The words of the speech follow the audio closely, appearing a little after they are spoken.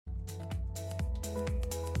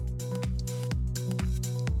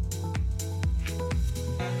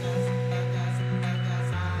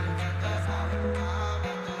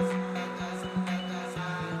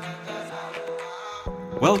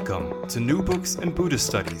Welcome to New Books and Buddhist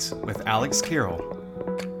Studies with Alex Carroll.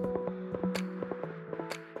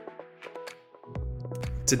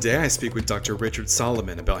 Today I speak with Dr. Richard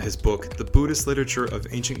Solomon about his book, The Buddhist Literature of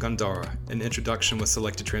Ancient Gandhara, an introduction with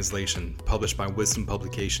selected translation, published by Wisdom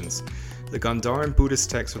Publications. The Gandharan Buddhist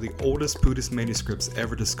texts are the oldest Buddhist manuscripts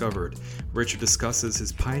ever discovered. Richard discusses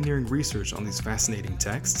his pioneering research on these fascinating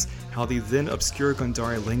texts, how the then obscure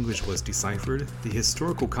Gandhari language was deciphered, the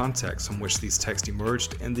historical context from which these texts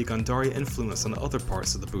emerged, and the Gandhari influence on other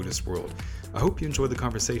parts of the Buddhist world. I hope you enjoy the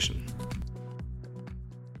conversation.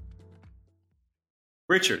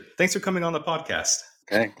 Richard, thanks for coming on the podcast.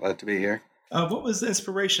 Okay, glad to be here. What was the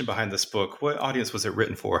inspiration behind this book? What audience was it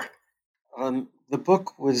written for? The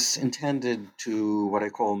book was intended to what I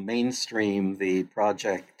call mainstream the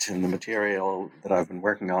project and the material that I've been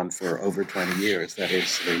working on for over 20 years. That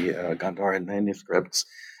is the Gandharan manuscripts.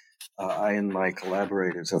 I and my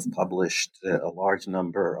collaborators have published a large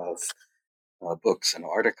number of books and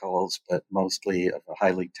articles, but mostly of a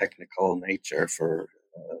highly technical nature for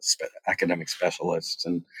academic specialists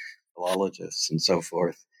and philologists and so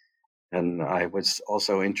forth. And I was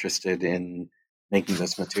also interested in making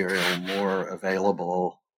this material more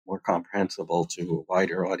available, more comprehensible to a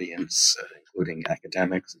wider audience, including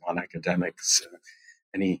academics, non-academics,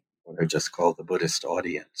 any what are just called the Buddhist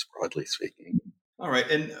audience, broadly speaking. All right.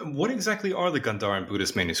 And what exactly are the Gandharan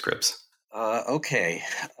Buddhist manuscripts?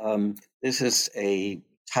 This is a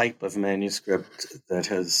type of manuscript that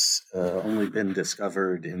has only been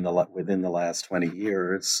discovered within the last 20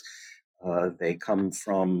 years. They come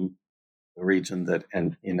from a region that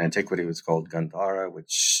in antiquity was called Gandhara,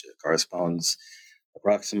 which corresponds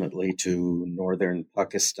approximately to northern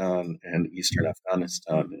Pakistan and eastern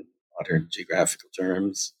Afghanistan in modern geographical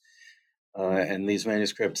terms. And these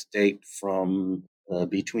manuscripts date from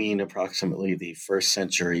between approximately the 1st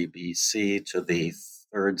century BC to the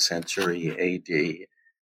 3rd century AD.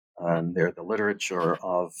 And they're the literature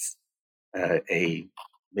of a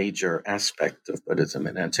major aspect of Buddhism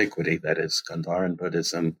in antiquity, that is Gandharan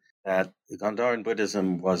Buddhism. That Gandharan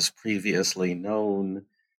Buddhism was previously known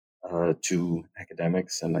to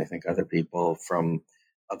academics and I think other people from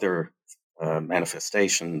other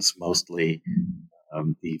manifestations, mostly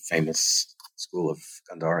the famous school of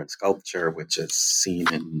Gandharan sculpture, which is seen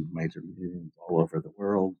in major museums all over the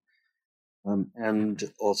world, and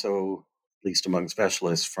also, at least among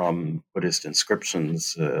specialists, from Buddhist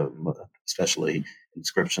inscriptions, especially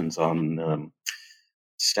inscriptions on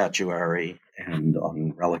statuary and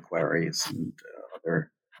on reliquaries and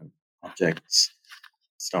other objects,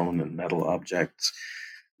 stone and metal objects.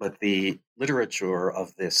 But the literature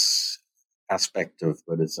of this aspect of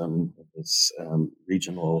Buddhism, this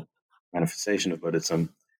regional manifestation of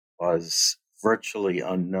Buddhism, was virtually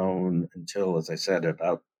unknown until, as I said,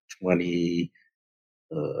 about 22,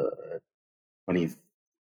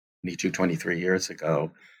 23 years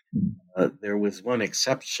ago. There was one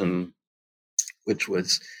exception, which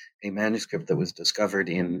was a manuscript that was discovered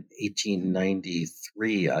in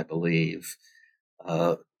 1893, I believe,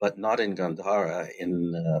 but not in Gandhara,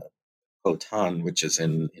 in Khotan, which is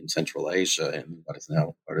in Central Asia, in what is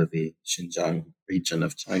now part of the Xinjiang region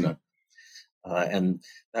of China. And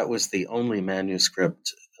that was the only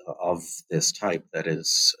manuscript of this type, that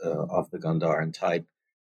is, of the Gandharan type,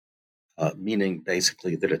 meaning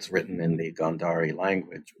basically that it's written in the Gandhari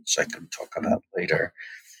language, which I can talk about later.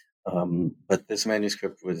 But this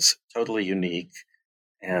manuscript was totally unique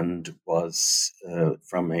and was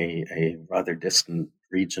from a rather distant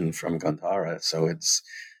region from Gandhara, so its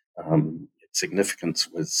significance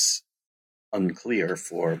was unclear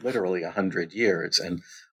for literally 100 years. And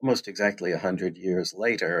almost exactly 100 years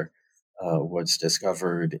later was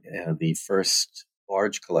discovered the first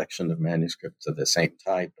large collection of manuscripts of the same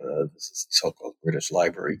type. This is the so-called British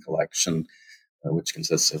Library collection, which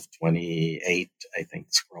consists of 28, I think,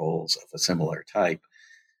 scrolls of a similar type.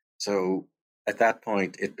 So at that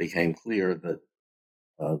point, it became clear that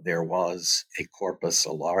there was a corpus,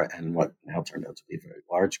 and what now turned out to be a very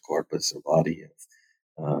large corpus, a body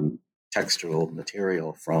of textual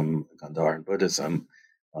material from Gandharan Buddhism,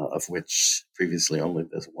 of which previously only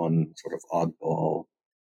this one sort of oddball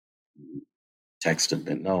text had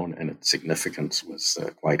been known, and its significance was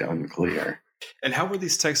quite unclear. And how were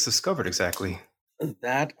these texts discovered exactly?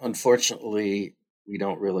 That, unfortunately, we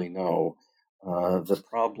don't really know. The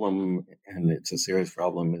problem, and it's a serious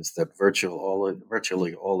problem, is that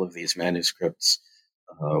virtually all of these manuscripts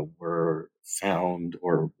were found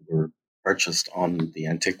or were purchased on the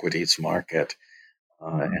antiquities market,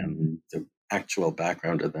 and the actual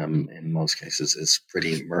background of them in most cases is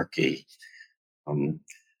pretty murky.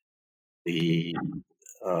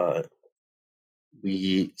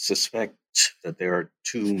 We suspect that there are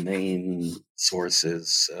two main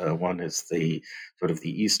sources. One is the sort of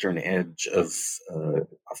the eastern edge of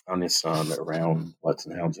Afghanistan around what's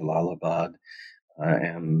now Jalalabad,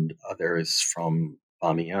 and others from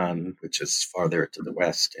Bamiyan, which is farther to the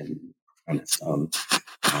west in Afghanistan,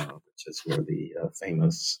 which is where the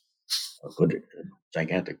famous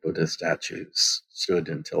gigantic Buddha statues stood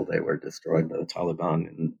until they were destroyed by the Taliban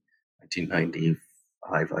in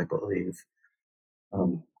 1995, I believe.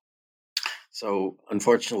 So,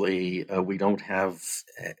 unfortunately, we don't have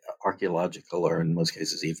archaeological or, in most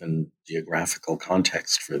cases, even geographical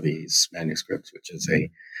context for these manuscripts, which is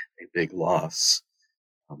a big loss.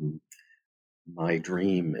 My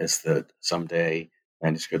dream is that someday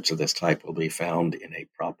manuscripts of this type will be found in a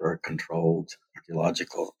proper, controlled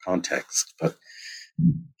archaeological context. But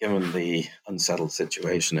given the unsettled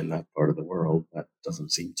situation in that part of the world, that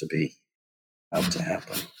doesn't seem to be about to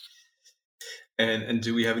happen. And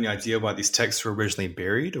do we have any idea why these texts were originally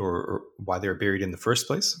buried, or why they were buried in the first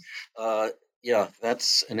place? Yeah,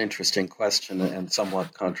 that's an interesting question and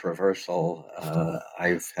somewhat controversial.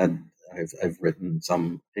 I've written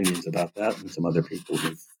some opinions about that, and some other people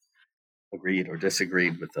who've agreed or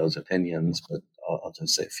disagreed with those opinions. But I'll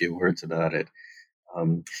just say a few words about it.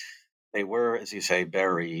 They were, as you say,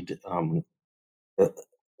 buried.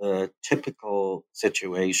 The typical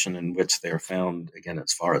situation in which they're found, again,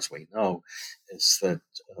 as far as we know, is that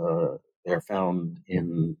they're found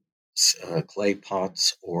in clay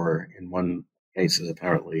pots, or in one case,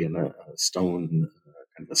 apparently in a stone,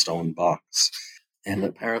 kind of a stone box. And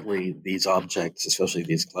apparently, these objects, especially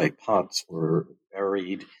these clay pots, were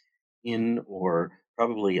buried in, or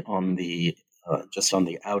probably on the just on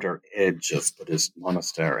the outer edge of Buddhist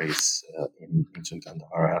monasteries in ancient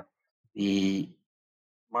Gandhara.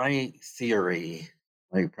 My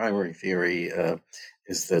primary theory,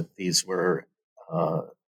 is that these were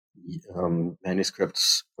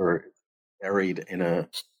manuscripts were buried in a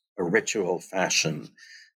ritual fashion,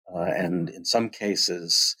 and in some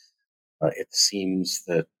cases, it seems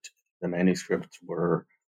that the manuscripts were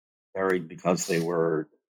buried because they were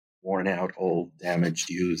worn out, old, damaged,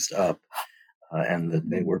 used up, and that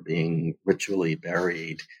they were being ritually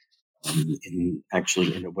buried in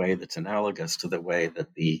a way that's analogous to the way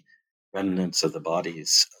that the remnants of the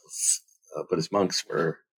bodies of Buddhist monks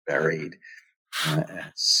were buried,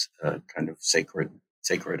 as kind of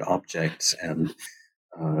sacred objects. And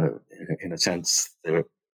in a sense,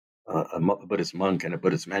 a Buddhist monk and a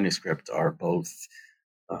Buddhist manuscript are both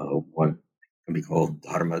what can be called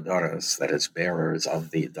dharmadharas, that is, bearers of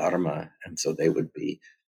the dharma, and so they would be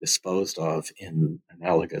disposed of in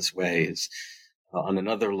analogous ways. On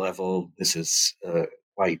another level, this is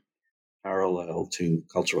quite parallel to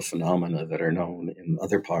cultural phenomena that are known in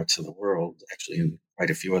other parts of the world, actually in quite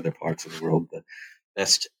a few other parts of the world. The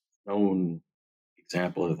best known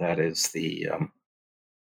example of that is the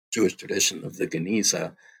Jewish tradition of the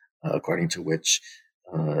Geniza, according to which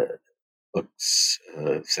books,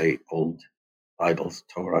 say old Bibles,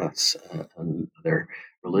 Torahs, and other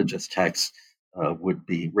religious texts, would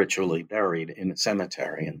be ritually buried in a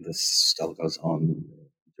cemetery, and this still goes on in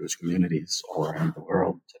Jewish communities all around the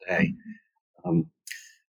world today.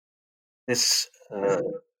 This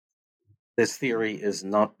theory is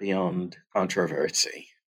not beyond controversy,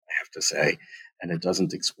 I have to say, and it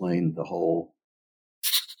doesn't explain the whole.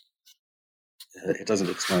 It doesn't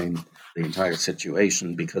explain the entire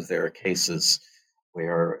situation, because there are cases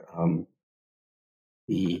where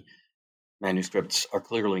the manuscripts are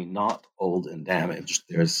clearly not old and damaged.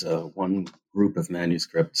 There's one group of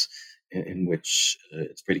manuscripts in which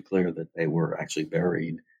it's pretty clear that they were actually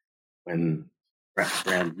buried when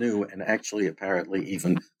brand new, and actually apparently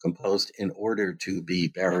even composed in order to be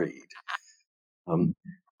buried.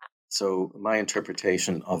 So my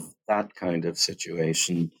interpretation of that kind of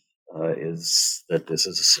situation is that this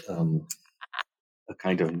is a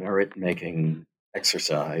kind of merit-making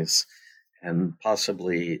exercise, and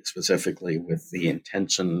possibly specifically with the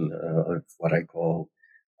intention of what I call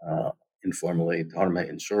informally dharma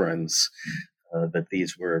insurance, that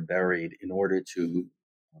these were buried in order to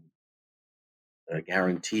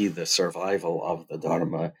guarantee the survival of the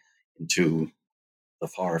dharma into the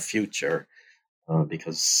far future,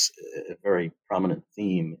 because a very prominent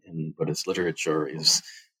theme in Buddhist literature is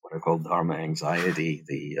what I call dharma anxiety,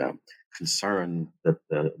 the concern that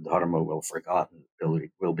the dharma will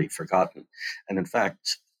be forgotten. And in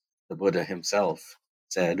fact, the Buddha himself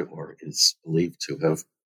said, or is believed to have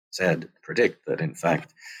predict that in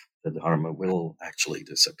fact the dharma will actually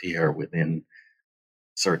disappear within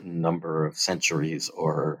a certain number of centuries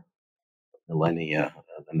or millennia.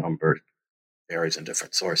 The number varies in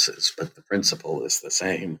different sources, but the principle is the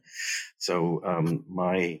same. So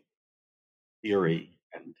my theory,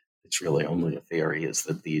 and it's really only a theory, is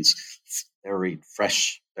that these buried,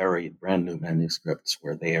 brand new manuscripts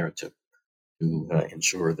were there to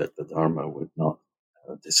ensure that the Dharma would not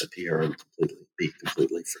disappear and be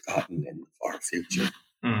completely forgotten in the far future.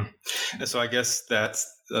 And so I guess that's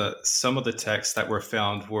some of the texts that were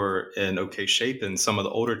found were in okay shape, and some of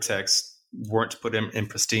the older texts weren't put in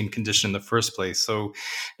pristine condition in the first place. So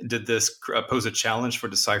did this pose a challenge for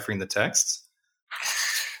deciphering the texts?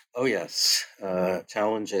 Oh, yes.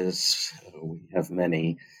 Challenges, we have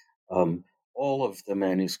many. All of the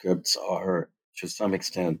manuscripts are, to some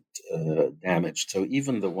extent, damaged. So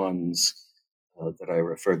even the ones that I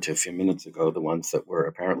referred to a few minutes ago, the ones that were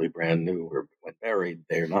apparently brand new when buried,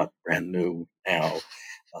 they're not brand new now,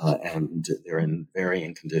 and they're in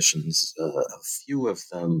varying conditions. A few of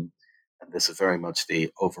them, and this is very much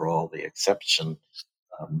the exception,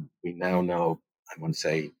 we now know, I want to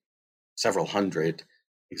say, several hundred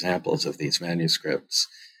examples of these manuscripts.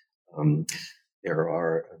 There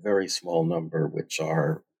are a very small number which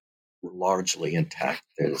are largely intact.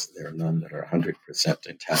 There are none that are 100%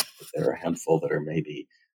 intact, but there are a handful that are maybe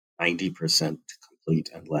 90% complete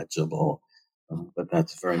and legible. But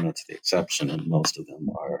that's very much the exception, and most of them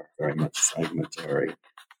are very much fragmentary.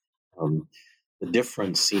 The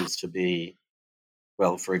difference seems to be,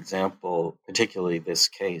 well, for example, particularly this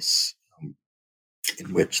case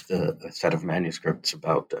in which a set of manuscripts,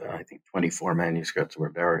 about, I think, 24 manuscripts were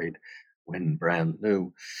buried when brand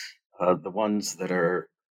new. The ones that are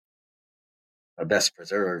best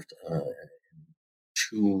preserved,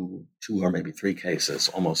 two or maybe three cases,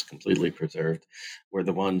 almost completely preserved, were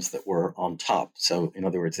the ones that were on top. So, in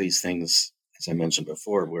other words, these things, as I mentioned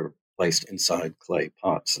before, were placed inside clay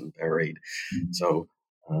pots and buried. Mm-hmm. So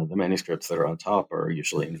the manuscripts that are on top are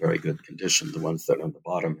usually in very good condition. The ones that are on the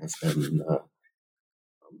bottom have been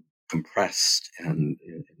compressed and,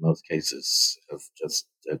 in most cases, have just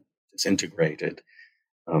disintegrated.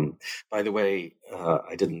 By the way,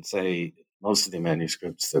 I didn't say most of the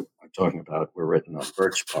manuscripts that I'm talking about were written on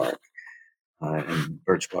birch bark. And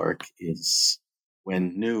birch bark is,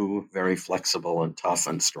 when new, very flexible and tough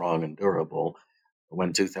and strong and durable.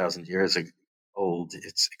 When 2,000 years old,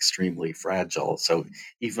 it's extremely fragile. So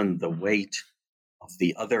even the weight of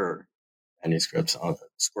the other manuscripts,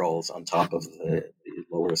 scrolls on top of the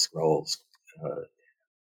lower scrolls,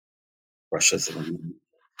 crushes them. In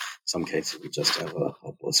some cases, we just have a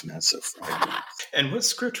hopeless mess of fragments. And what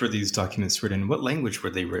script were these documents written in? What language were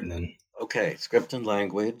they written in? Okay, script and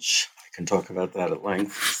language. I can talk about that at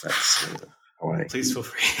length. That's how I please feel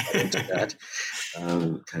free into that.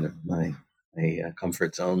 Kind of my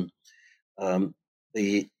comfort zone.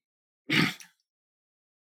 The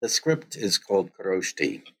script is called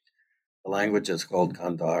Kharoshthi. The language is called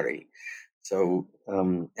Gandhari. So,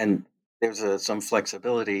 and there's some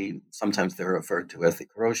flexibility. Sometimes they're referred to as the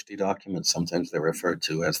Kharoshthi documents. Sometimes they're referred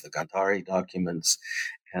to as the Gandhari documents.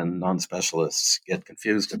 And non-specialists get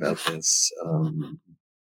confused about this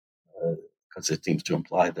because it seems to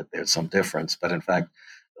imply that there's some difference. But in fact,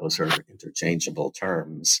 those are interchangeable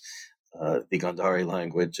terms. The Gandhari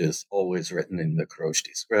language is always written in the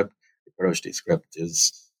Kharoshthi script. The Kharoshthi script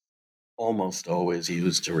is almost always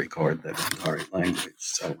used to record the Gandhari language.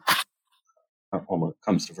 So almost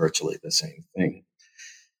comes to virtually the same thing.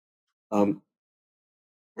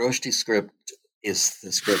 Kharoshthi script is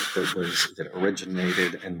the script that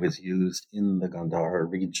originated and was used in the Gandhara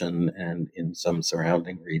region and in some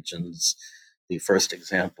surrounding regions. The first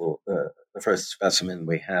example, the first specimen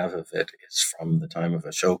we have of it is from the time of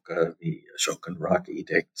Ashoka, the Ashokan rock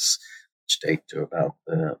edicts, which date to about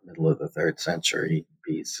the middle of the 3rd century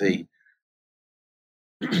BC.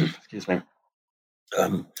 Excuse me.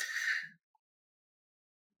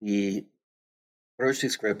 The Kharoshthi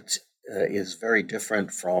script is very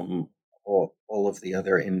different from all of the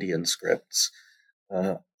other Indian scripts.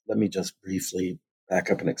 Let me just briefly back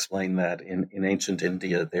up and explain that. In ancient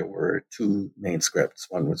India, there were two main scripts.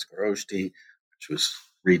 One was Kharoshthi, which was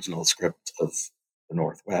regional script of the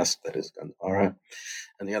Northwest, that is Gandhara,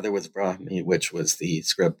 and the other was Brahmi, which was the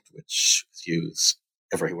script which was used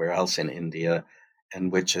everywhere else in India, and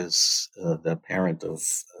which is the parent of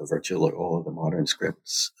virtually all of the modern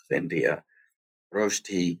scripts of India.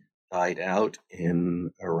 Kharoshthi died out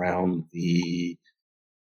in around the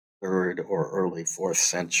 3rd or early 4th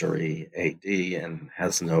century AD and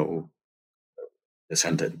has no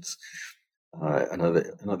descendants.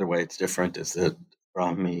 Another way it's different is that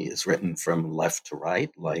Brahmi is written from left to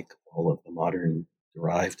right, like all of the modern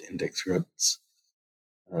derived Indic scripts,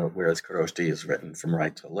 whereas Kharoshthi is written from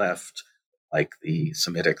right to left, like the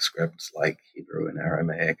Semitic scripts like Hebrew and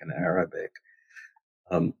Aramaic and Arabic.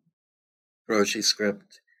 Khuroshi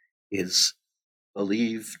script is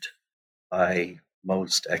believed by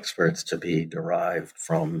most experts to be derived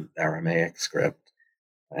from Aramaic script.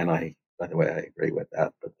 And by the way, I agree with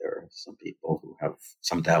that, but there are some people who have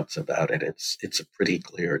some doubts about it. It's a pretty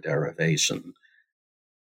clear derivation.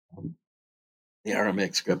 The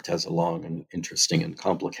Aramaic script has a long and interesting and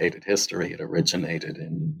complicated history. It originated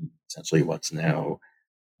in essentially what's now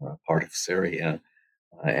part of Syria,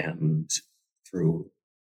 and through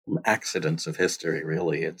accidents of history,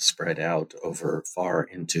 really, it spread out over far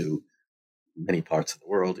into many parts of the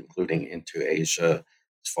world, including into Asia,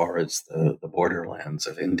 as far as the borderlands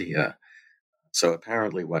of India. So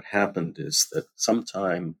apparently what happened is that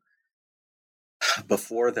sometime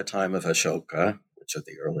before the time of Ashoka, which are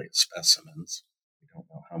the earliest specimens, we don't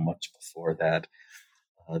know how much before that,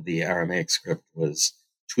 the Aramaic script was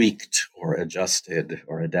tweaked or adjusted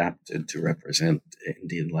or adapted to represent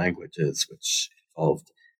Indian languages, which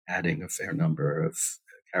involved adding a fair number of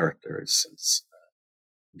characters, since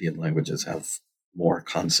Indian languages have more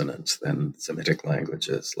consonants than Semitic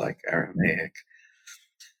languages like Aramaic.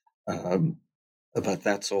 But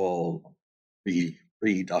that's all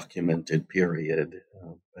pre-documented period,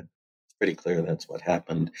 but it's pretty clear that's what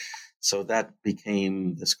happened. So that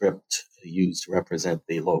became the script used to represent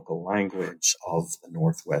the local language of the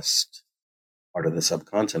northwest part of the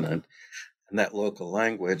subcontinent. And that local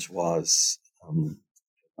language was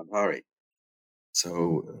Gandhari.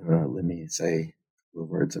 So let me say a few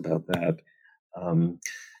words about that.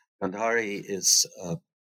 Gandhari is,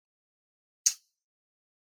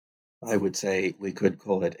 I would say we could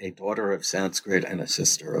call it a daughter of Sanskrit and a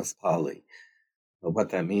sister of Pali. What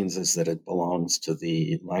that means is that it belongs to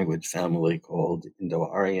the language family called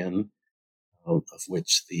Indo-Aryan, of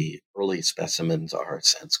which the early specimens are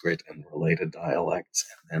Sanskrit and related dialects,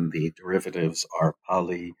 and the derivatives are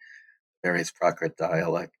Pali, various Prakrit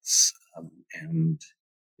dialects, and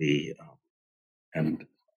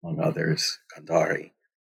among others, Gandhari.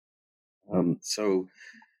 So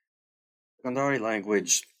Gandhari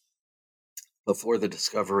language, before the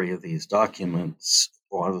discovery of these documents,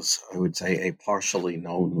 was, I would say, a partially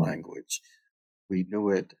known language. We knew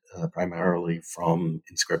it primarily from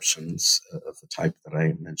inscriptions of the type that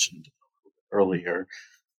I mentioned earlier.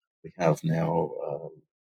 We have now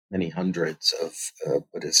many hundreds of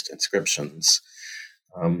Buddhist inscriptions,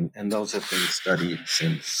 and those have been studied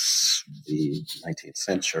since the 19th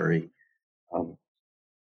century.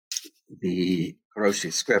 The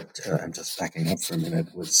Khuroshi script, I'm just backing up for a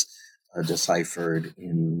minute, was deciphered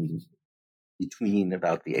in between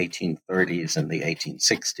about the 1830s and the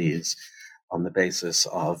 1860s on the basis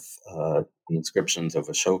of the inscriptions of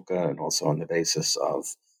Ashoka, and also on the basis of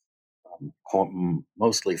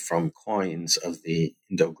mostly from coins of the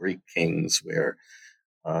Indo-Greek kings, where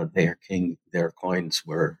their coins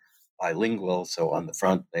were bilingual. So on the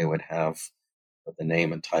front they would have the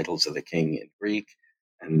name and titles of the king in Greek,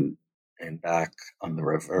 and back on the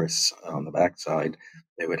reverse, on the backside,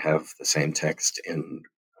 they would have the same text in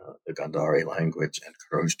the Gandhari language and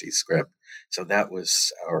Khuroshi script. So that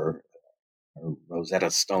was our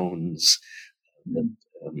Rosetta Stones that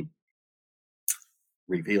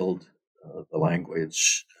revealed the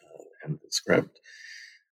language and the script.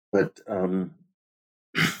 But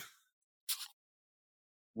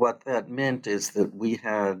what that meant is that we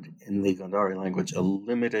had in the Gandhari language a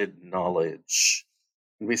limited knowledge.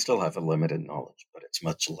 And we still have a limited knowledge, but it's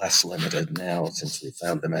much less limited now since we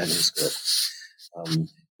found the manuscript.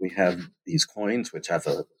 We have these coins which have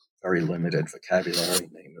a very limited vocabulary,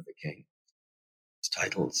 name of the king, his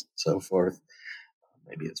titles, and so forth,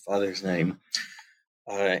 maybe his father's name.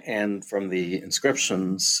 And from the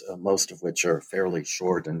inscriptions, most of which are fairly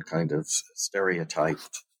short and kind of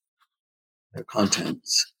stereotyped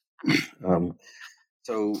contents.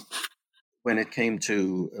 So when it came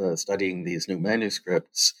to studying these new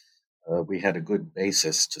manuscripts, we had a good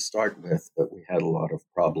basis to start with, but we had a lot of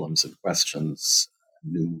problems and questions,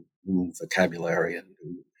 new vocabulary and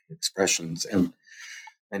new expressions, and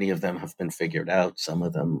many of them have been figured out. Some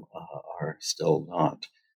of them are still not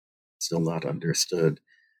understood.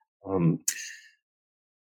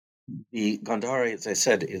 The Gandhari, as I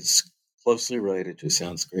said, is closely related to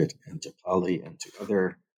Sanskrit and to Pali and to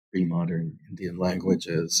other pre-modern Indian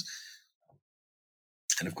languages.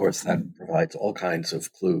 And of course, that provides all kinds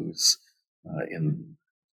of clues in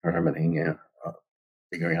determining,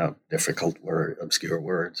 figuring out obscure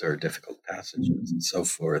words or difficult passages and so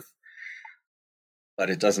forth. But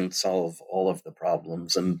it doesn't solve all of the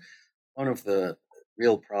problems. And one of the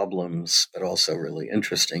real problems, but also really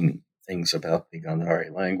interesting things about the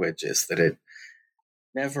Gandhari language is that it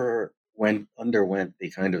never underwent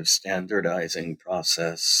the kind of standardizing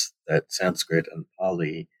process that Sanskrit and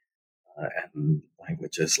Pali and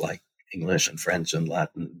languages like English and French and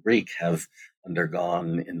Latin and Greek have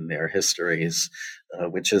undergone in their histories,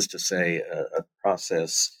 which is to say, a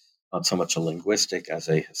process, not so much a linguistic as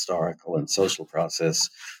a historical and social process,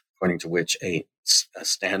 according to which a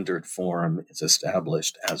standard form is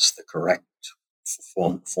established as the correct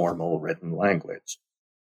formal written language.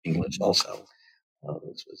 English also.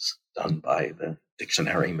 This was done by the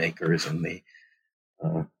dictionary makers in the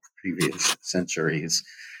previous centuries.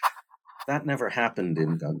 That never happened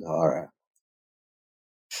in Gandhara.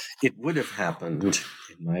 It would have happened,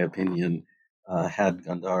 in my opinion, had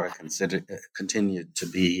Gandhara continued to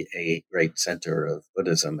be a great center of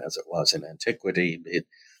Buddhism as it was in antiquity.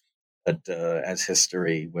 But as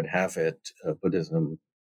history would have it, Buddhism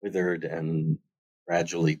withered and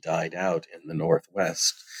gradually died out in the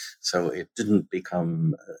Northwest. So it didn't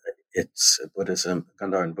become its Buddhism,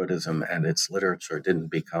 Gandharan Buddhism and its literature didn't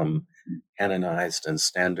become canonized and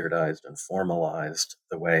standardized and formalized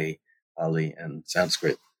the way Pali and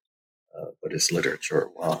Sanskrit Buddhist literature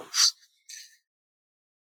was.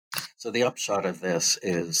 So the upshot of this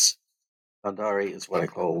is Gandhari is what I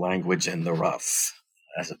call language in the rough,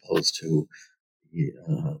 as opposed to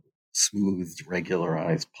the smoothed,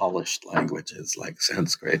 regularized, polished languages like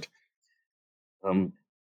Sanskrit. And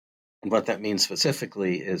what that means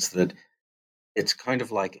specifically is that it's kind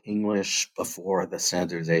of like English before the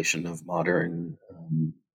standardization of modern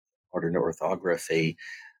orthography.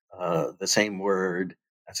 The same word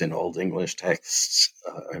as in Old English texts,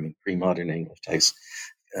 pre-modern English texts,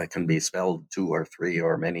 can be spelled 2 or 3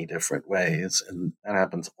 or many different ways, and that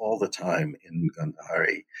happens all the time in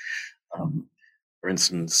Gandhari. For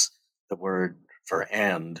instance, the word for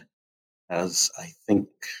 "and" has, I think,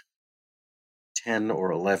 10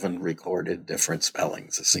 or 11 recorded different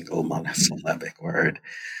spellings, a single monosyllabic word.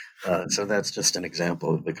 So that's just an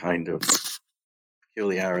example of the kind of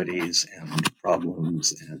peculiarities and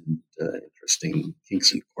problems and interesting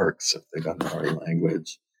kinks and quirks of the Gandhari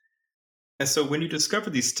language. And so when you discover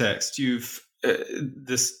these texts, you've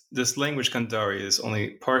this language Gandhari is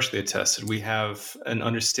only partially attested. We have an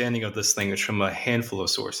understanding of this language from a handful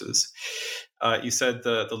of sources. You said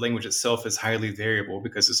the language itself is highly variable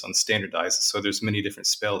because it's unstandardized, so there's many different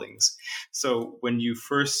spellings. So when you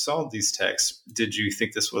first saw these texts, did you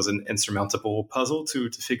think this was an insurmountable puzzle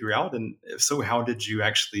to figure out? And if so, how did you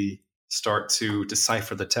actually start to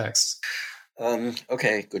decipher the texts?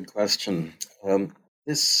 Okay, good question.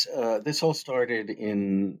 This all started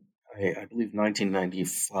in, I believe,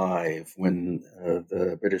 1995, when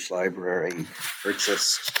the British Library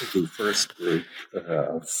purchased the first group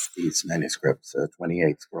of these manuscripts,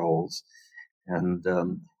 28 scrolls, and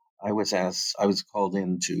I was called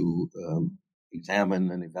in to examine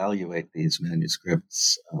and evaluate these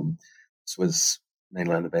manuscripts. This was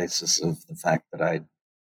mainly on the basis of the fact that I had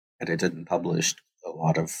edited and published a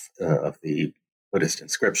lot of the Buddhist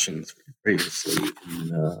inscriptions previously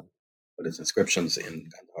in Buddhist inscriptions in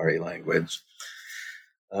Gandhari language.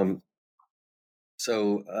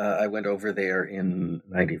 So I went over there in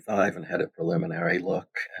 95 and had a preliminary look.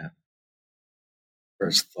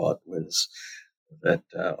 First thought was that,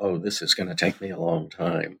 this is going to take me a long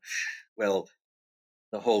time. Well,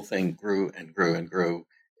 the whole thing grew and grew and grew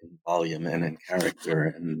in volume and in character,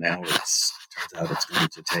 and now it turns out it's going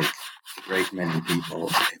to take a great many people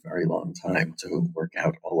a very long time to work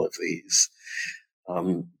out all of these.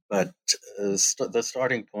 But the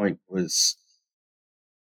starting point was,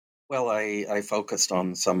 I focused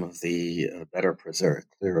on some of the better preserved,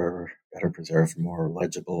 more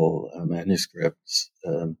legible manuscripts,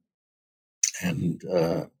 and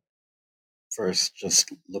first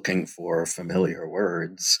just looking for familiar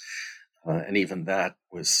words. And even that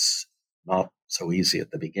was not so easy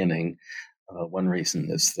at the beginning. One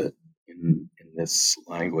reason is that in this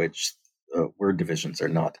language, word divisions are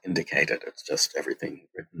not indicated. It's just everything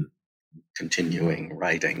written, continuing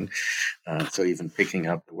writing. So even picking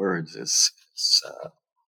out the words is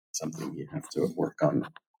something you have to work on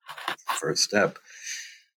first step.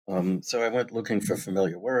 So I went looking for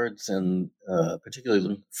familiar words, and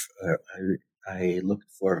particularly I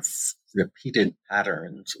looked for repeated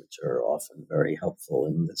patterns, which are often very helpful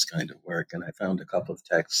in this kind of work. And I found a couple of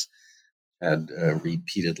texts had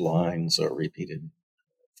repeated lines or repeated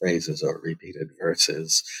phrases or repeated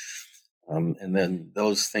verses. And then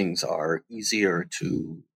those things are easier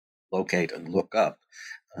to locate and look up.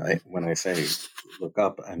 When I say look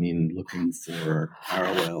up, I mean looking for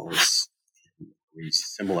parallels in these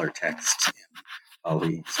similar texts in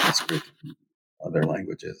Pali, Sanskrit, other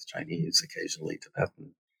languages, Chinese, occasionally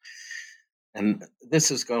Tibetan. And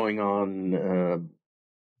this is going on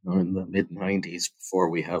in the mid-90s, before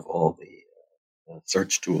we have all the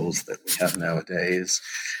search tools that we have nowadays.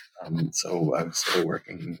 So I was still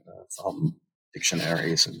working from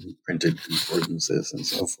dictionaries and printed concordances and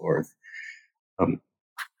so forth.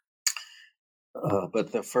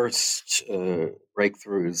 But the first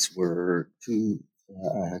breakthroughs were two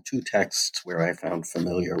texts where I found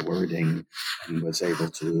familiar wording and was able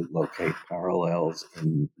to locate parallels,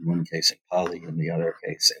 in one case in Pali, in the other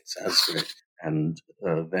case in Sanskrit. And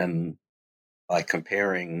then by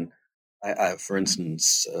comparing, for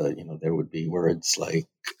instance, there would be words like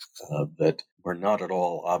that were not at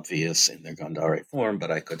all obvious in their Gandhari form,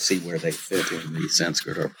 but I could see where they fit in the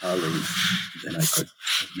Sanskrit or Pali. Then I could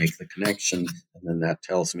make the connection, and then that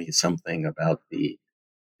tells me something about the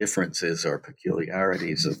differences or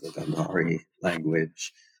peculiarities of the Gandhari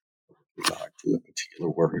language with regard to a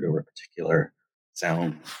particular word or a particular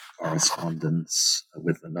sound correspondence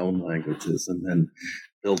with the known languages, and then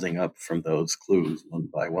building up from those clues one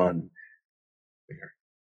by one. We're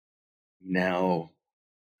now,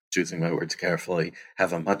 choosing my words carefully,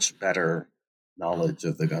 have a much better knowledge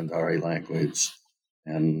of the Gandhari language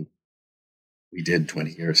than we did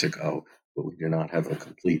 20 years ago, but we do not have a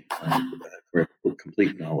complete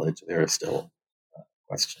knowledge. There are still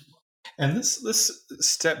questions. And let's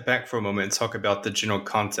step back for a moment and talk about the general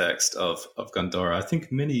context of Gandhara. I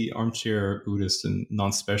think many armchair Buddhists and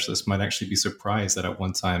non-specialists might actually be surprised that at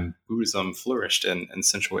one time Buddhism flourished in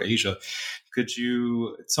Central Asia. Could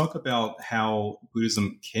you talk about how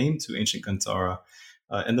Buddhism came to ancient Gandhara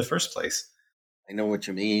in the first place? I know what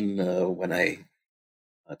you mean when I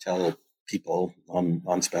tell people,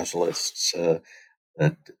 non-specialists,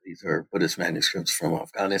 that these are Buddhist manuscripts from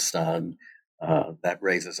Afghanistan. That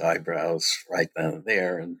raises eyebrows right then and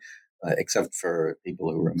there, and except for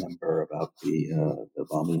people who remember about the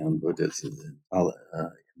Bamiyan Buddhists in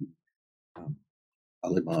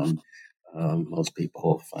Taliban, most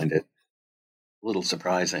people find it a little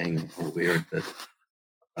surprising or weird that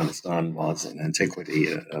Afghanistan was in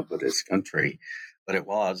antiquity a Buddhist country, but it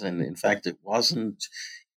was, and in fact, it wasn't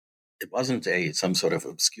some sort of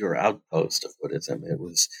obscure outpost of Buddhism. It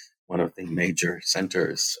was one of the major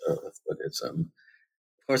centers of Buddhism.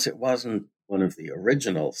 Of course, it wasn't one of the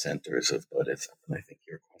original centers of Buddhism, and I think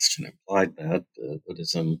your question implied that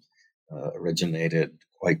Buddhism originated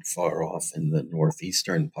quite far off in the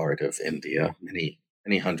northeastern part of India,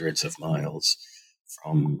 many hundreds of miles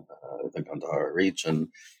from the Gandhara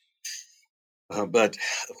region. But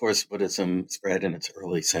of course, Buddhism spread in its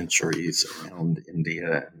early centuries around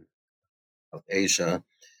India and South Asia.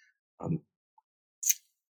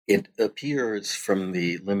 It appears from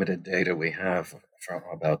the limited data we have from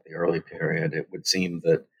about the early period, it would seem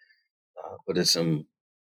that Buddhism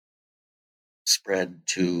spread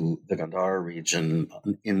to the Gandhara region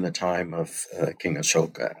in the time of King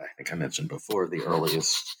Ashoka. I think I mentioned before the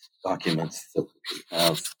earliest documents that we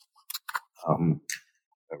have,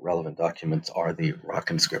 relevant documents, are the rock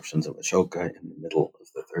inscriptions of Ashoka in the middle of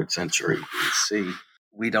the 3rd century BC.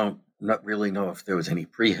 We don't not really know if there was any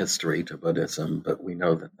prehistory to Buddhism, but we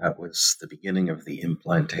know that that was the beginning of the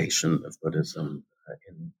implantation of Buddhism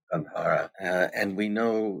in Gandhara. And we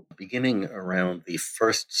know beginning around the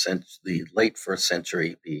late 1st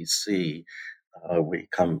century BC,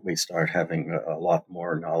 we start having a lot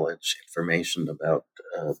more knowledge, information about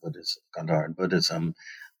Buddhism, Gandharan Buddhism.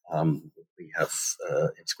 We have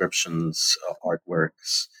inscriptions,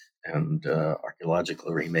 artworks, and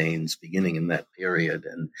archaeological remains beginning in that period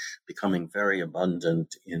and becoming very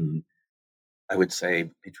abundant in, I would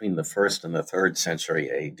say, between the 1st and the 3rd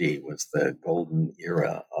century AD was the golden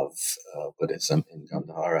era of Buddhism in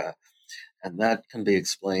Gandhara. And that can be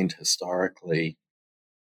explained historically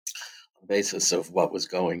on the basis of what was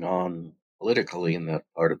going on politically in that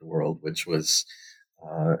part of the world, which was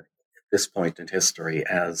at this point in history,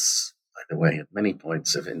 as, by the way, at many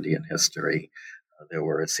points of Indian history, there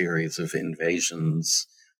were a series of invasions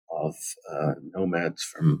of nomads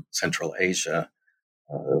from Central Asia,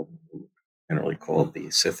 generally called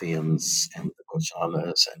the Scythians and the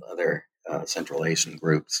Kushanas and other Central Asian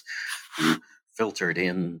groups, who filtered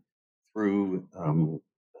in through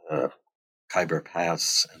Khyber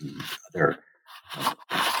Pass and other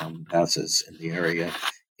passes in the area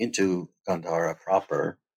into Gandhara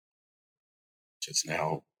proper, which is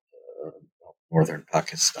now northern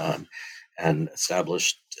Pakistan, and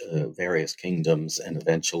established various kingdoms and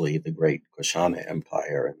eventually the great Kushana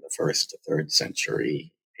Empire in the 1st to 3rd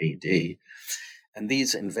century AD. And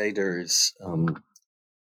these invaders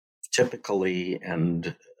typically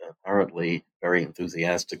and apparently very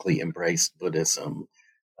enthusiastically embraced Buddhism,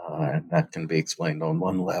 and that can be explained on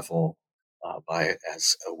one level by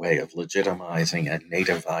as a way of legitimizing and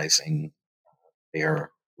nativizing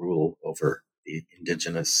their rule over the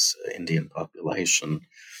indigenous Indian population.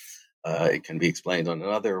 It can be explained on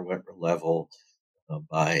another level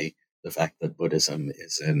by the fact that Buddhism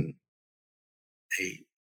is in a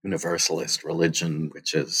universalist religion,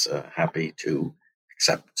 which is happy to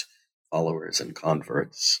accept followers and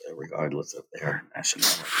converts, regardless of their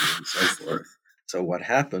nationality and so forth. So, what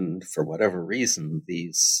happened, for whatever reason,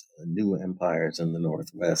 these new empires in the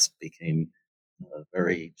Northwest became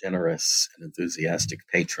very generous and enthusiastic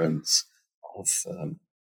patrons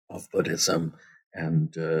of Buddhism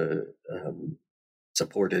and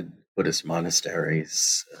supported Buddhist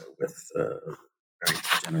monasteries with very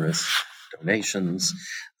generous donations.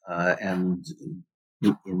 And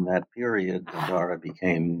in that period, Gandhara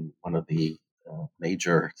became one of the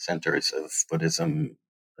major centers of Buddhism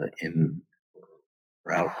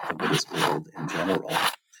throughout the Buddhist world in general.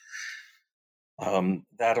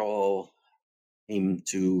 That all came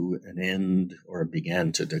to an end or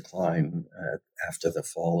began to decline after the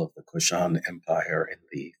fall of the Kushan Empire in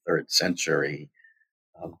the 3rd century.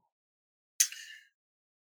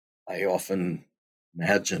 I often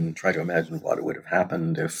try to imagine what would have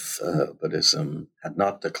happened if Buddhism had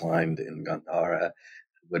not declined in Gandhara.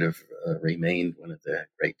 It would have remained one of the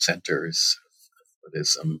great centers of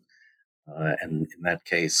Buddhism. And in that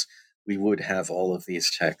case, we would have all of these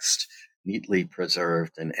texts neatly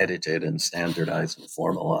preserved and edited and standardized and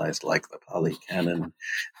formalized like the Pali Canon,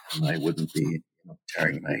 and I wouldn't be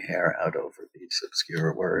tearing my hair out over these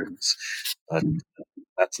obscure words. But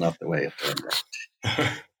that's not the way it turned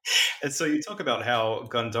out. And so you talk about how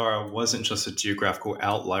Gandhara wasn't just a geographical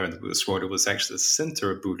outlier in the Buddhist world, it was actually the center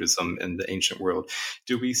of Buddhism in the ancient world.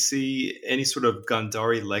 Do we see any sort of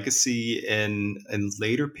Gandhari legacy in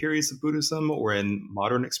later periods of Buddhism or in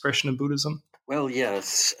modern expression of Buddhism? Well,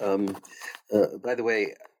 yes. By the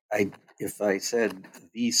way, if I said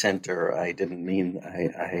the center, I didn't mean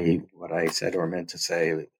what I said or meant to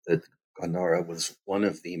say, that Gandhara was one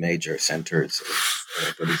of the major centers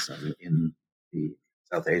of Buddhism in the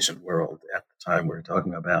South Asian world at the time we're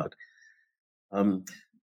talking about.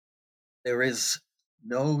 There is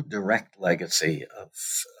no direct legacy of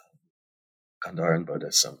Gandharan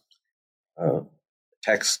Buddhism.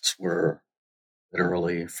 Texts were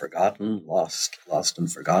literally forgotten, lost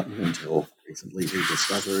and forgotten until recently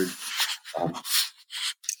rediscovered.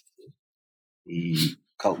 The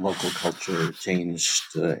local culture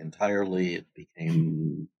changed entirely. It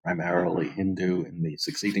became primarily Hindu in the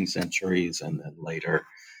succeeding centuries, and then later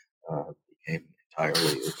became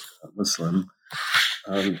entirely Muslim.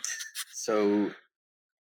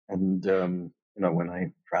 When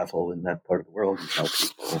I travel in that part of the world and tell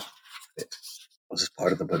people it was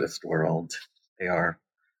part of the Buddhist world, they are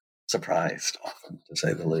surprised, often, to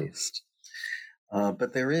say the least.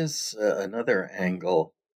 But there is another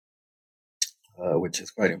angle, which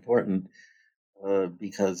is quite important,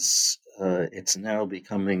 because it's now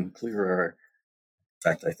becoming clearer. In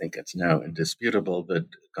fact, I think it's now indisputable that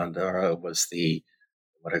Gandhara was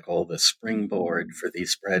what I call the springboard for the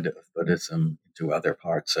spread of Buddhism into other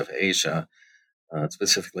parts of Asia.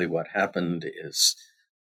 Specifically, what happened is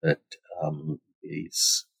that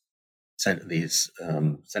these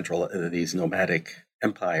nomadic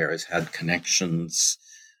empires had connections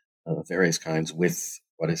of various kinds with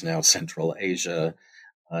what is now Central Asia.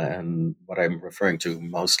 And what I'm referring to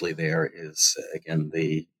mostly there is, again,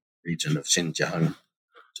 the region of Xinjiang,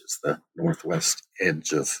 which is the northwest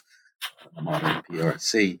edge of the modern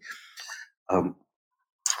PRC.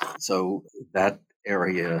 So that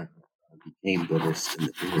area became Buddhist in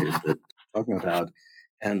the period that we're talking about,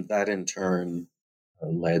 and that in turn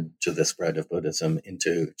led to the spread of Buddhism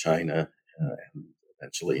into China and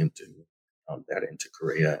eventually into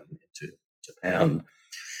Korea and into Japan.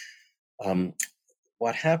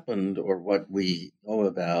 What happened, or what we know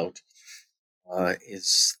about,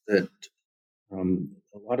 is that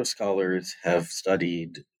a lot of scholars have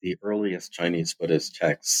studied the earliest Chinese Buddhist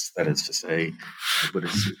texts, that is to say,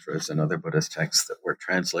 Buddhist sutras and other Buddhist texts that were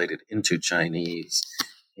translated into Chinese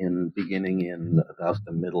beginning in about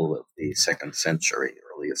the middle of the 2nd century,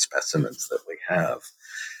 earliest specimens that we have.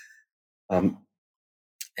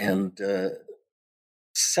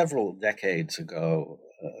 Several decades ago,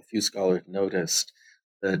 a few scholars noticed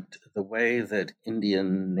that the way that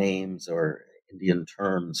Indian names or Indian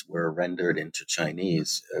terms were rendered into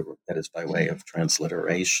Chinese, that is by way of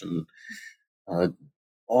transliteration,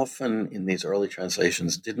 often in these early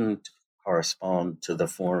translations didn't correspond to the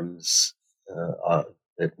forms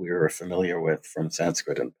that we're familiar with from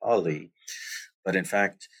Sanskrit and Pali, but in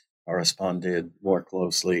fact corresponded more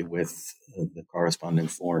closely with the corresponding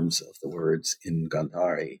forms of the words in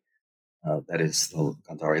Gandhari, that is, the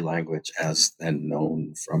Gandhari language as then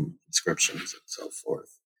known from inscriptions and so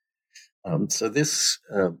forth. So this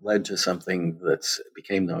led to something that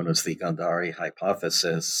became known as the Gandhari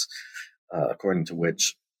hypothesis, according to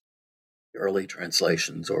which the early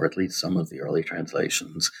translations, or at least some of the early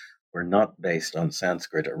translations, were not based on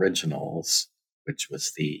Sanskrit originals, which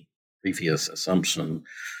was the previous assumption,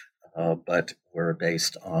 but were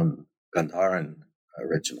based on Gandharan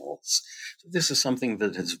originals. So this is something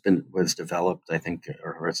that was developed, I think, in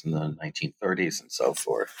the 1930s and so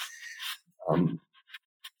forth.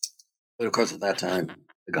 But of course, at that time,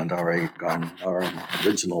 the Gandharan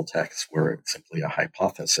original texts were simply a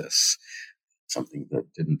hypothesis, something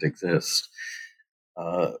that didn't exist.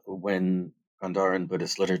 When Gandharan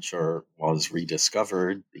Buddhist literature was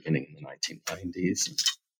rediscovered, beginning in the 1990s, and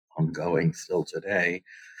ongoing still today,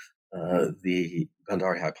 the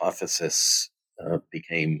Gandhari hypothesis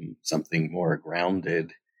became something more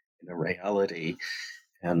grounded in a reality,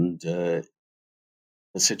 and the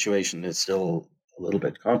situation is still a little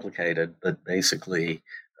bit complicated, but basically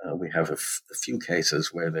we have a few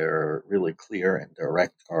cases where there are really clear and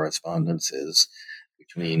direct correspondences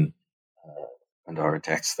between Gandhara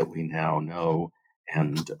texts that we now know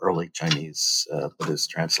and early Chinese Buddhist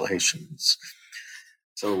translations.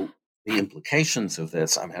 So the implications of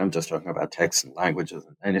this, I'm just talking about texts and languages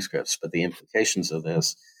and manuscripts, but the implications of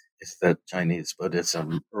this is that Chinese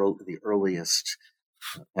Buddhism, the earliest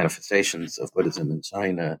manifestations of Buddhism in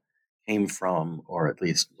China, came from, or at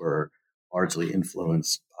least were largely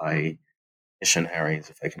influenced by missionaries,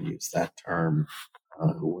 if I can use that term,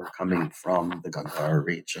 who were coming from the Gandhara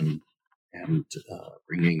region and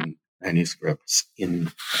bringing manuscripts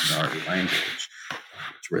in Gandhari language,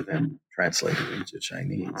 which were then translated into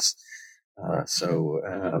Chinese. So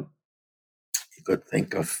you could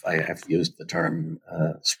think of, I have used the term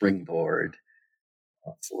springboard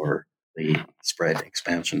for the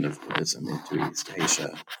expansion of Buddhism into East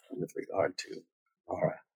Asia with regard to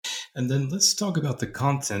Gandhara. And then let's talk about the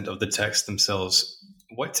content of the texts themselves.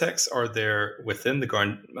 What texts are there within the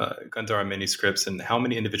Gandhara manuscripts, and how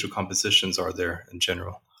many individual compositions are there in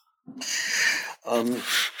general?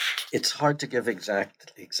 It's hard to give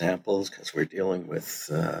exact examples because we're dealing with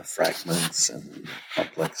fragments and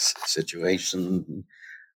complex situations.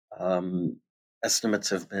 Estimates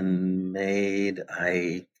have been made.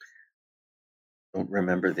 I don't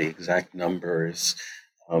remember the exact numbers,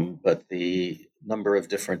 but the number of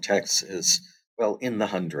different texts is, well, in the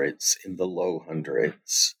hundreds, in the low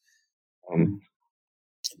hundreds.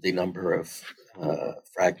 The number of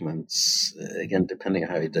fragments, again, depending on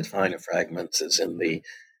how you define a fragment, is in the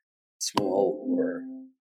small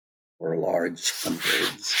or large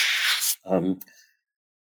hundreds.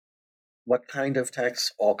 What kind of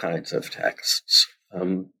texts? All kinds of texts.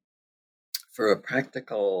 For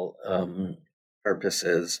practical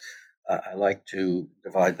purposes, I like to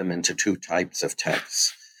divide them into two types of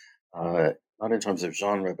texts, not in terms of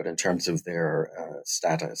genre, but in terms of their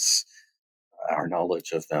status, our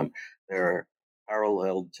knowledge of them. There are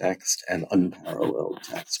paralleled text and unparalleled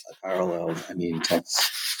text. By paralleled, I mean texts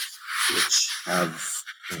which have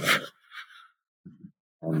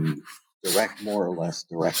more or less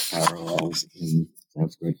direct parallels in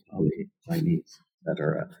Sanskrit, Pali, Chinese,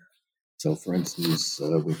 etc. So, for instance,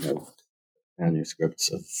 we have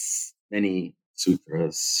manuscripts of many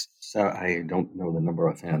sutras. So I don't know the number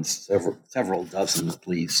offhand, several dozen at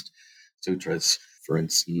least sutras. For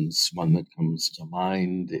instance, one that comes to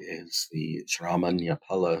mind is the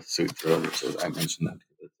Shramanyapala Sutra, which is, I mentioned that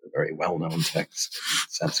it's a very well-known text in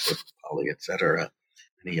Sanskrit, Pali, etc.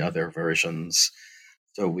 Many other versions.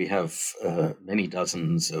 So we have many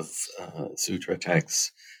dozens of sutra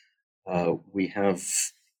texts. We have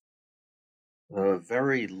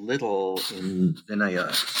very little in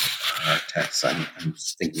Vinaya texts. I'm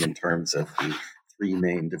thinking in terms of the three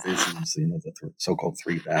main divisions, the so-called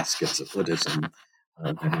three baskets of Buddhism,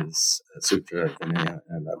 that is Sutra, Vinaya,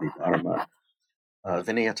 and Abhidharma.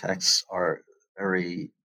 Vinaya texts are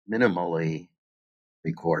very minimally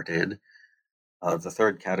recorded. The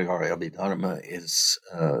third category, Abhidharma, is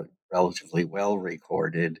relatively well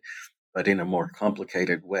recorded, but in a more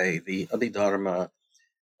complicated way. The Abhidharma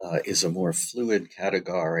is a more fluid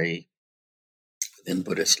category within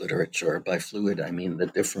Buddhist literature. By fluid, I mean the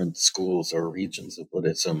different schools or regions of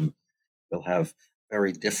Buddhism will have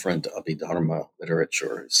very different Abhidharma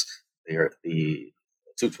literatures. The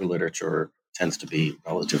sutra literature tends to be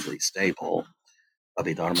relatively stable.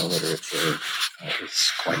 Abhidharma literature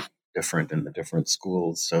is quite different in the different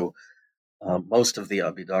schools. So most of the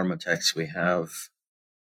Abhidharma texts we have,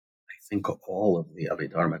 I think all of the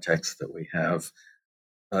Abhidharma texts that we have,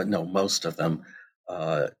 no, most of them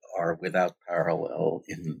are without parallel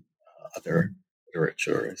in other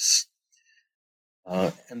literatures.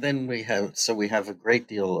 And then we have a great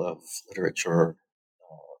deal of literature,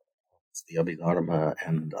 the Abhidharma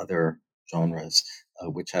and other genres,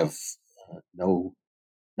 which have no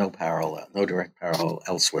parallel, no direct parallel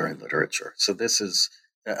elsewhere in literature. So this is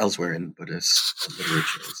elsewhere in Buddhist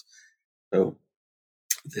literatures. So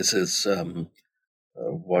this is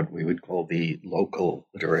what we would call the local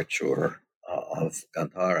literature of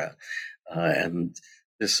Gandhara. And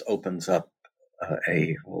this opens up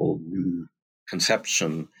a whole new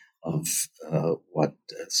conception of what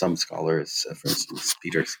some scholars, for instance,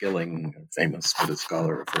 Peter Skilling, a famous Buddhist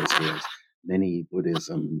scholar, refers to as many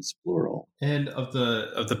Buddhisms, plural. And of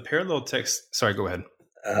the parallel text, sorry, go ahead.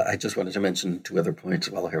 I just wanted to mention two other points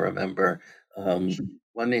while I remember.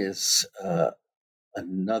 One is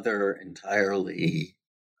another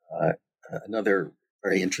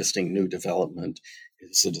very interesting new development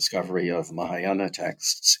is the discovery of Mahayana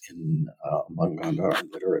texts in among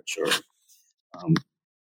Gandharan literature.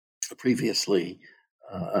 Previously,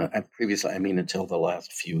 I mean until the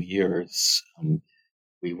last few years,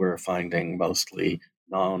 we were finding mostly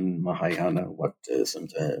non-Mahayana, what is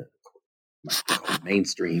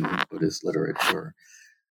mainstream Buddhist literature.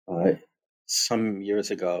 Some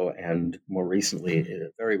years ago, and more recently,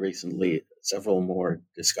 very recently, several more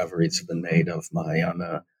discoveries have been made of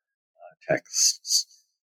Mahayana texts,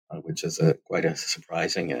 which is quite a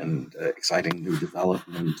surprising and exciting new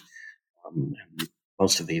development. And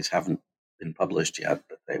most of these haven't been published yet,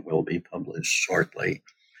 but they will be published shortly.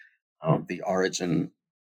 The origin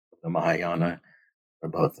of the Mahayana,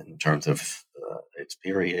 both in terms of its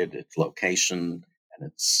period, its location,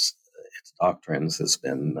 and its doctrines, has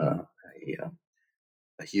been a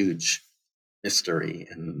huge mystery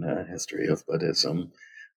in the history of Buddhism.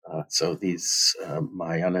 So these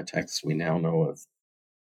Mahayana texts, we now know of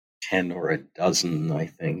 10 or a dozen, I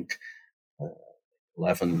think,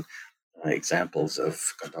 11 examples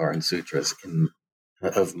of Gandharan sutras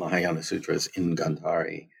of Mahayana sutras in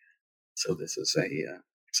Gandhari. So this is a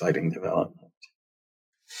exciting development.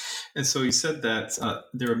 And so you said that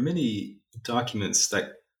there are many documents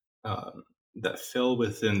that fell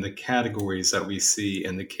within the categories that we see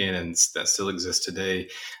in the canons that still exist today,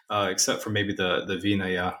 except for maybe the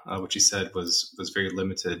Vinaya, which you said was very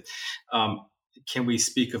limited. Can we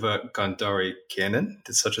speak of a Gandhari canon?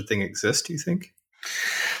 Did such a thing exist, do you think?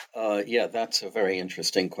 Yeah, that's a very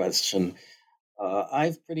interesting question.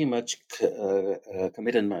 I've pretty much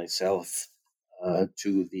committed myself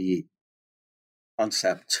to the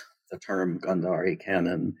concept, the term Gandhari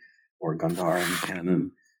canon or Gandharan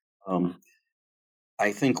canon.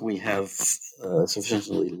 I think we have a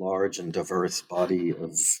sufficiently large and diverse body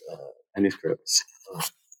of manuscripts,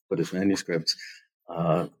 Buddhist manuscripts,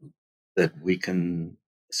 that we can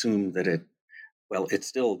assume that it's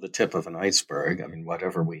still the tip of an iceberg. I mean,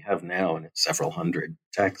 whatever we have now, and it's several hundred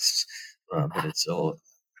texts, but it's still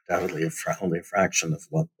undoubtedly only a fraction of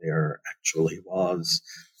what there actually was.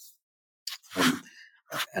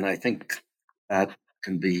 And I think that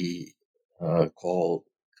can be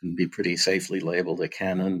pretty safely labeled a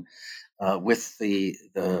canon, with the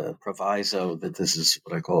proviso that this is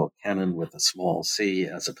what I call canon with a small c,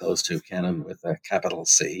 as opposed to canon with a capital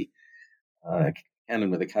C.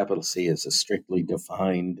 Canon with a capital C is a strictly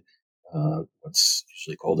defined, what's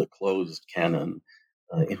usually called a closed canon,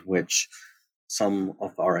 in which some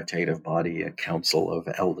authoritative body, a council of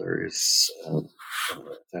elders,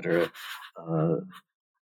 etc.,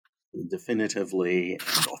 definitively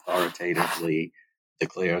and authoritatively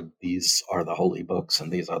declared these are the holy books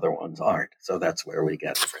and these other ones aren't. So that's where we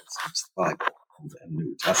get, for instance, the Bible and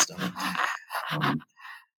New Testament.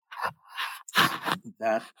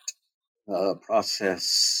 That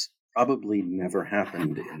process probably never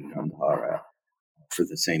happened in Gandhara for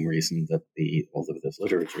the same reason that all of this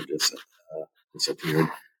literature disappeared,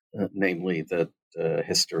 namely that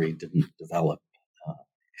history didn't develop.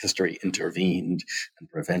 History intervened and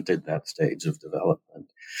prevented that stage of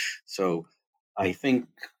development. So I think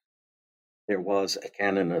there was a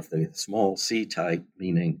canon of the small c type,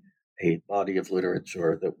 meaning a body of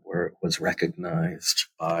literature that was recognized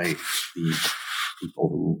by the people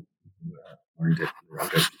who learned it,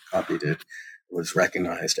 wrote it, copied it, was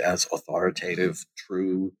recognized as authoritative,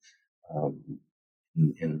 true.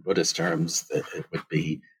 In Buddhist terms, that it would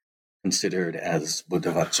be considered as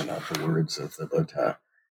Buddha Vachana, the words of the Buddha.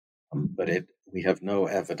 But we have no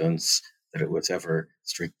evidence that it was ever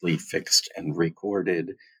strictly fixed and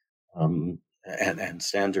recorded. and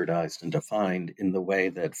standardized and defined in the way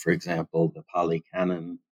that, for example, the Pali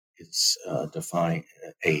Canon is defined,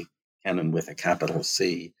 a canon with a capital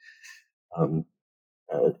C, in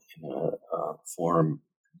a form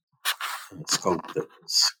and a scope that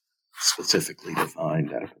was specifically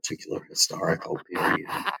defined at a particular historical period.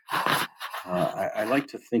 I like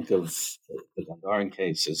to think of the Gandharan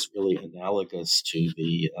case as really analogous to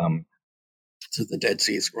the Dead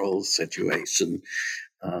Sea Scrolls situation.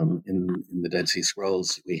 In the Dead Sea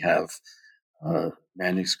Scrolls, we have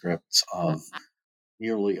manuscripts of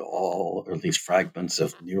nearly all, or at least fragments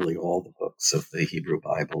of nearly all the books of the Hebrew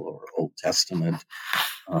Bible or Old Testament.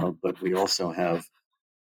 But we also have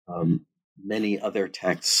many other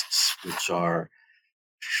texts which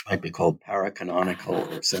might be called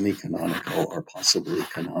paracanonical or semi-canonical or possibly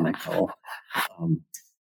canonical,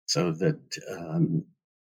 so that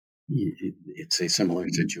it's a similar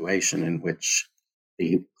situation in which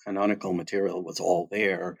the canonical material was all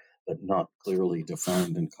there, but not clearly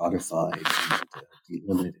defined and codified and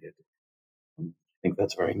delimited. I think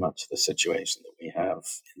that's very much the situation that we have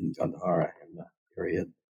in Gandhara in the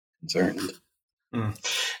period concerned.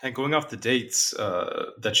 And going off the dates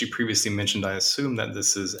that you previously mentioned, I assume that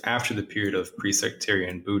this is after the period of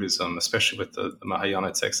pre-sectarian Buddhism, especially with the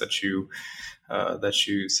Mahayana texts that you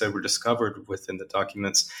said were discovered within the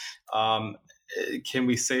documents. Can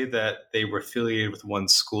we say that they were affiliated with one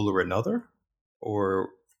school or another, or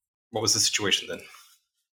what was the situation then?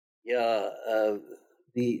 Yeah,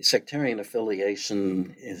 the sectarian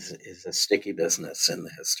affiliation is a sticky business in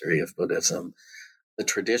the history of Buddhism. The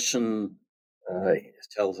tradition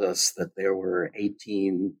tells us that there were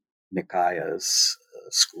 18 Nikayas,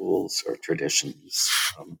 schools or traditions.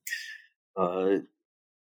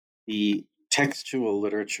 The textual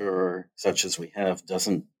literature, such as we have,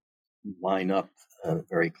 doesn't line up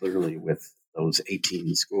very clearly with those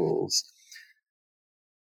 18 schools.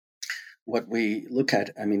 What we look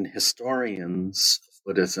at, historians of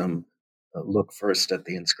Buddhism look first at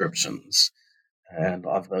the inscriptions. And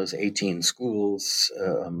of those 18 schools,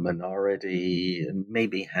 a minority,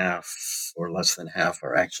 maybe half or less than half,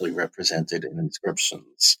 are actually represented in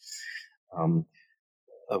inscriptions.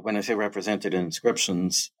 When I say represented in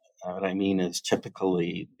inscriptions, what I mean is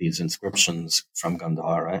typically these inscriptions from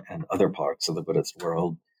Gandhara and other parts of the Buddhist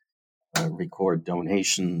world record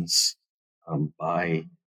donations by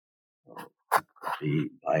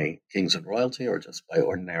kings and royalty or just by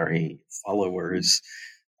ordinary followers.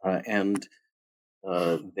 And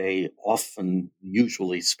they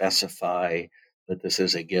usually specify that this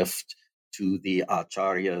is a gift to the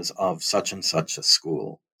acharyas of such and such a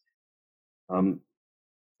school.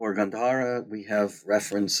 For Gandhara, we have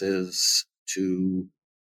references to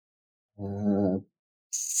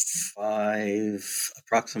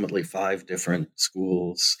approximately five different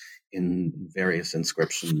schools in various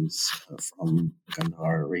inscriptions from the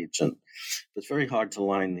Gandhara region. It's very hard to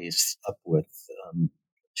line these up with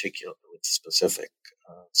specific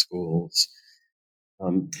schools.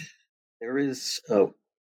 There is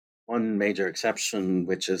one major exception,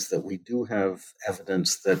 which is that we do have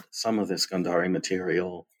evidence that some of this Gandhari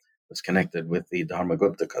material was connected with the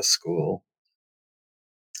Dharmaguptaka school.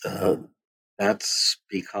 That's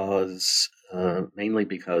mainly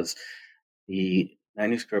because the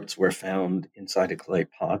manuscripts were found inside a clay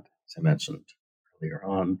pot, as I mentioned earlier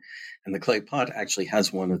on, and the clay pot actually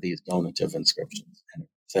has one of these donative inscriptions, and it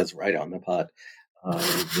says right on the pot,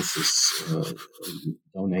 this is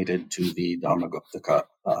donated to the Dharmaguptaka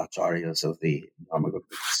acharyas of the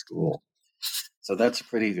Dharmaguptaka school. So that's a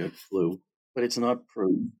pretty good clue, but it's not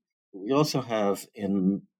proof. We also have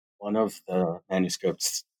in one of the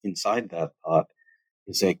manuscripts inside that pot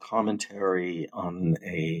is a commentary on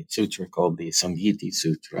a sutra called the Samhiti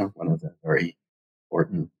Sutra, one of the very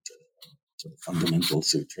important sort of fundamental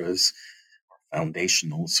sutras, or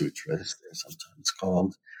foundational sutras, they're sometimes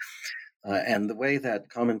called. And the way that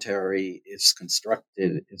commentary is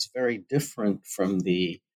constructed is very different from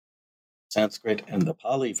the Sanskrit and the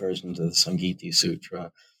Pali versions of the Samhiti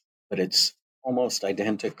Sutra, but it's almost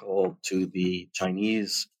identical to the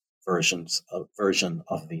Chinese version of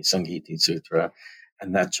the Samhiti Sutra,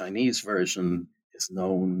 and that Chinese version is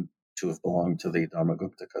known to have belonged to the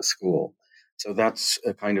Dharmaguptaka school. So that's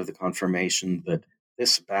a kind of the confirmation that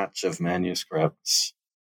this batch of manuscripts,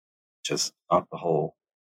 which is not the whole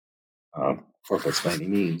corpus by any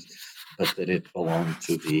means, but that it belonged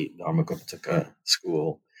to the Dharmaguptaka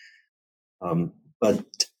school.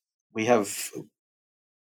 But we have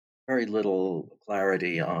very little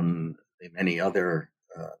clarity on the many other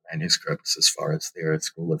manuscripts as far as their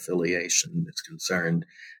school affiliation is concerned.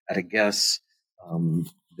 At a guess,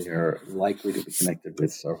 they're likely to be connected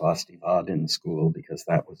with Sarvastivada in school because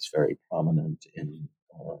that was very prominent in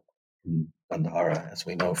Gandhara, as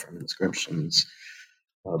we know from inscriptions.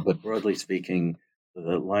 But broadly speaking,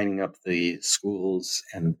 lining up the schools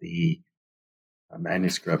and the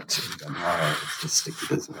manuscripts in Gandhara is a sticky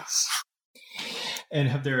business. And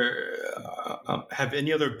have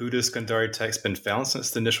any other Buddhist Gandhari texts been found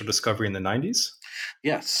since the initial discovery in the 90s?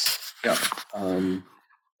 Yes. Yeah.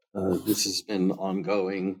 This has been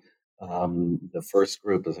ongoing. The first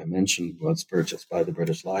group, as I mentioned, was purchased by the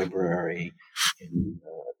British Library in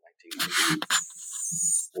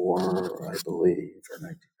 1994, I believe, or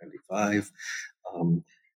 1995.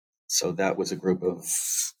 So that was a group of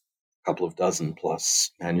a couple of dozen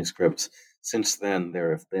plus manuscripts. Since then,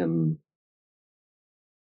 there have been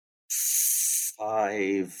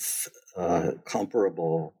 5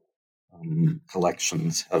 comparable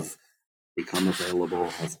collections have become available,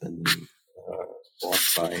 have been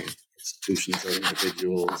bought by institutions or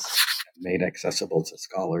individuals, made accessible to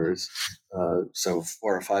scholars. So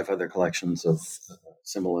 4 or 5 other collections of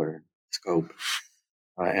similar scope,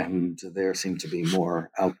 and there seem to be more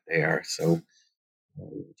out there. So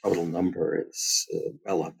the total number is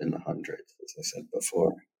well up in the hundreds, as I said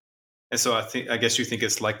before. And so I guess you think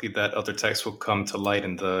it's likely that other texts will come to light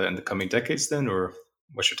in the coming decades then, or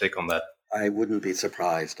what's your take on that? I wouldn't be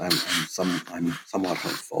surprised. I'm somewhat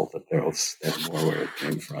hopeful that there's more where it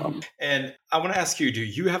came from. And I want to ask you, do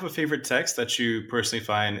you have a favorite text that you personally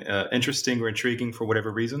find interesting or intriguing for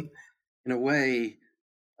whatever reason? In a way,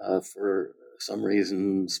 for some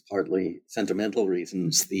reasons, partly sentimental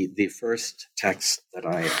reasons, the first text that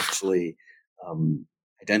I actually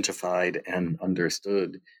identified and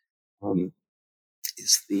understood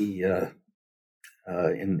is the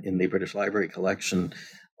in the British Library collection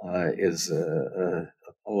is a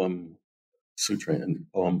poem, sutra in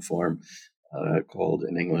poem form, called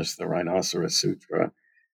in English the Rhinoceros Sutra.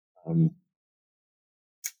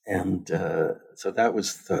 So that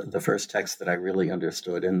was the first text that I really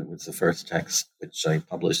understood, and it was the first text which I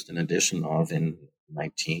published an edition of in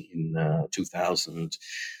 2000.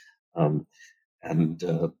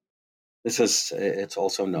 It's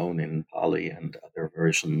also known in Pali and other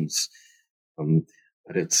versions,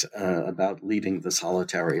 but it's about leading the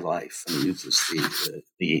solitary life, and uses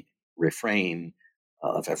the refrain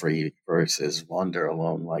of every verse is "wander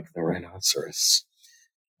alone like the rhinoceros,"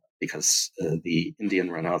 because the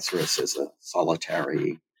Indian rhinoceros is a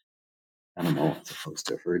solitary animal as opposed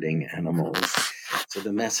to herding animals. So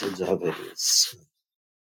the message of it is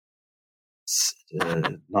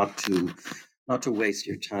not to waste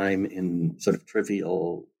your time in sort of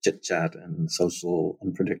trivial chit chat and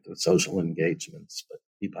unpredictable social engagements, but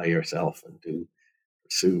be by yourself and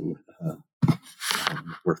pursue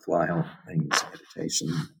worthwhile things, meditation,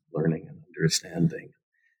 learning, and understanding.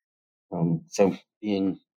 So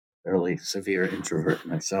being a fairly severe introvert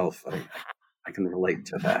myself, I can relate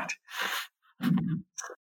to that.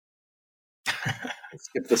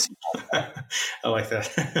 Skip this. I like that.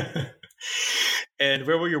 And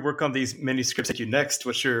where will your work on these manuscripts take you next?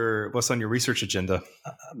 What's on your research agenda?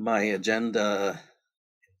 My agenda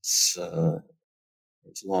is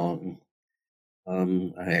long.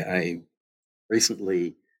 I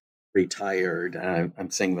recently retired.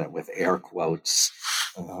 I'm saying that with air quotes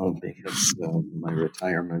because my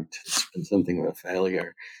retirement has been something of a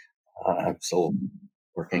failure. I'm still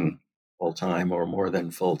working full-time or more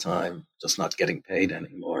than full-time, just not getting paid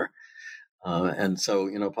anymore. And so,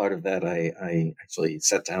 part of that, I actually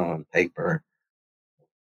set down on paper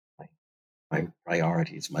my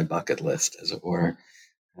priorities, my bucket list, as it were.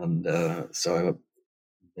 And so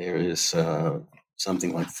there is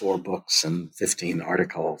something like 4 books and 15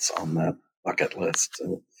 articles on that bucket list.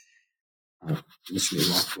 So wish me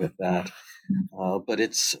luck with that.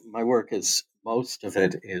 But my work is, most of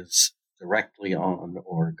it is directly on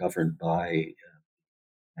or governed by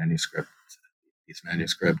these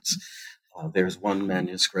manuscripts. There's one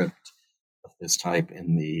manuscript of this type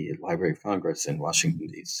in the Library of Congress in Washington,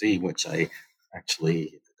 D.C., which I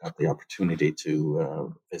actually got the opportunity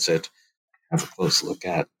to visit, have a close look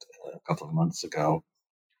at a couple of months ago.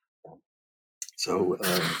 So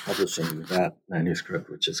publishing that manuscript,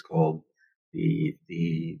 which is called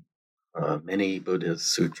the Many Buddhas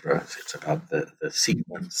Sutra, it's about the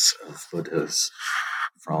sequence of Buddhas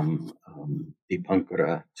from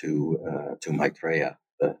Dipankara to Maitreya,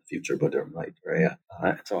 the future Buddha Maitreya.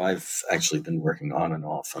 So I've actually been working on and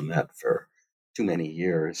off on that for too many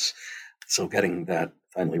years. So getting that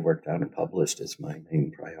finally worked out and published is my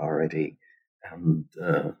main priority. And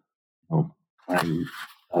time,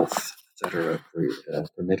 health, etc.,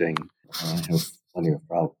 permitting, I have plenty of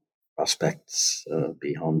prospects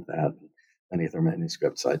beyond that. Many other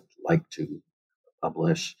manuscripts I'd like to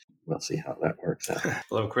publish. We'll see how that works out.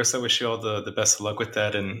 Well, of course, I wish you all the best of luck with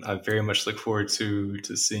that, and I very much look forward to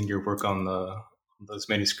seeing your work on those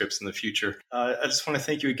manuscripts in the future. I just want to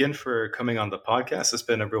thank you again for coming on the podcast. It's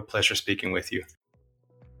been a real pleasure speaking with you.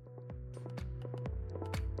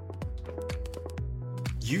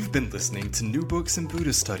 You've been listening to New Books in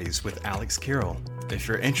Buddhist Studies with Alex Carroll. If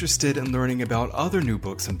you're interested in learning about other new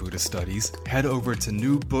books in Buddhist studies, head over to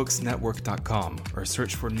newbooksnetwork.com or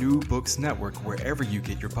search for New Books Network wherever you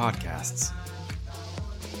get your podcasts.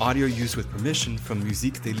 Audio used with permission from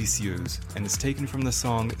Musique Delicieuse and is taken from the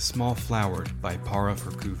song Small Flowered by Para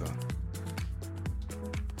Furkuva.